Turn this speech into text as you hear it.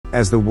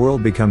As the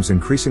world becomes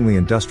increasingly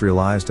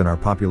industrialized and our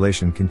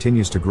population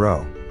continues to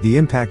grow, the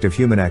impact of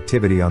human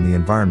activity on the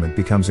environment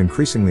becomes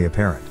increasingly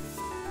apparent.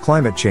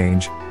 Climate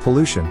change,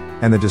 pollution,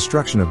 and the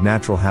destruction of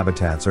natural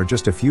habitats are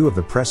just a few of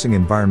the pressing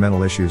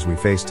environmental issues we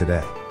face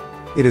today.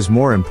 It is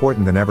more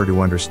important than ever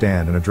to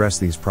understand and address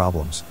these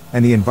problems,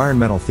 and the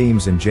environmental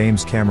themes in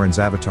James Cameron's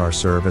Avatar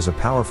serve as a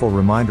powerful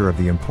reminder of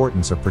the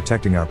importance of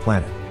protecting our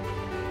planet.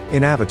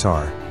 In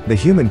Avatar, the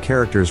human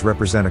characters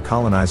represent a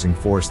colonizing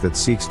force that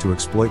seeks to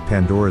exploit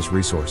Pandora's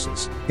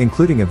resources,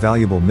 including a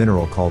valuable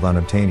mineral called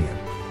unobtanium.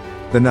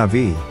 The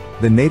Na'vi,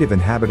 the native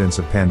inhabitants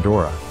of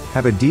Pandora,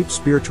 have a deep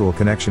spiritual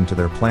connection to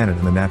their planet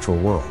and the natural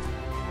world.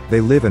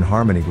 They live in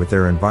harmony with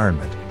their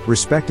environment,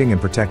 respecting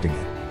and protecting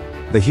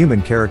it. The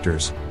human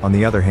characters, on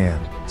the other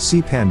hand,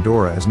 see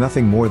Pandora as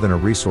nothing more than a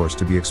resource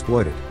to be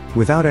exploited,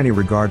 without any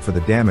regard for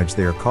the damage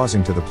they are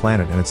causing to the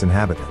planet and its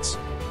inhabitants.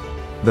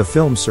 The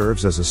film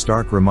serves as a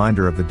stark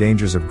reminder of the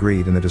dangers of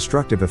greed and the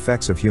destructive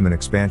effects of human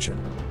expansion.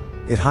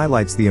 It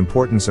highlights the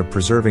importance of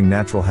preserving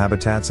natural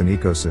habitats and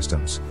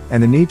ecosystems,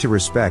 and the need to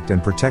respect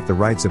and protect the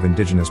rights of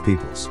indigenous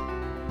peoples.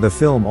 The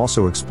film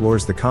also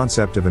explores the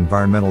concept of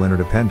environmental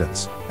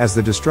interdependence, as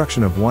the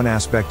destruction of one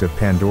aspect of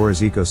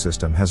Pandora's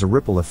ecosystem has a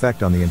ripple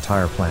effect on the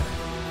entire planet.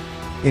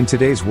 In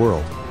today's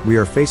world, we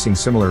are facing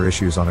similar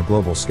issues on a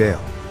global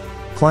scale.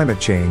 Climate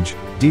change,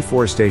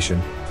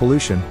 deforestation,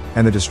 pollution,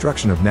 and the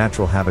destruction of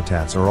natural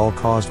habitats are all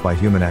caused by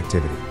human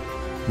activity.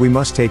 We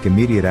must take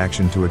immediate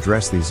action to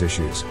address these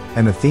issues,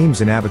 and the themes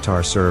in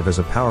Avatar serve as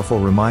a powerful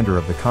reminder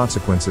of the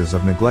consequences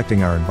of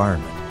neglecting our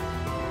environment.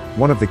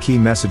 One of the key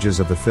messages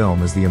of the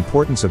film is the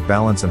importance of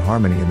balance and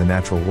harmony in the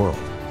natural world.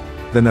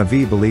 The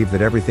Na'vi believe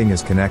that everything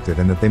is connected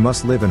and that they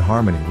must live in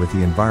harmony with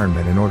the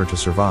environment in order to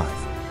survive.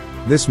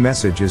 This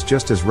message is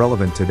just as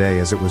relevant today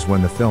as it was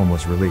when the film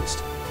was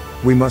released.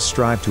 We must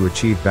strive to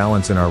achieve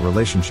balance in our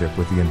relationship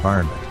with the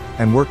environment,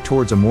 and work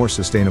towards a more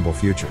sustainable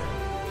future.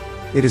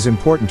 It is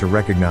important to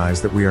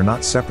recognize that we are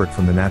not separate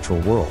from the natural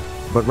world,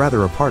 but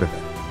rather a part of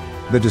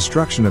it. The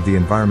destruction of the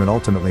environment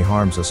ultimately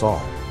harms us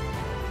all.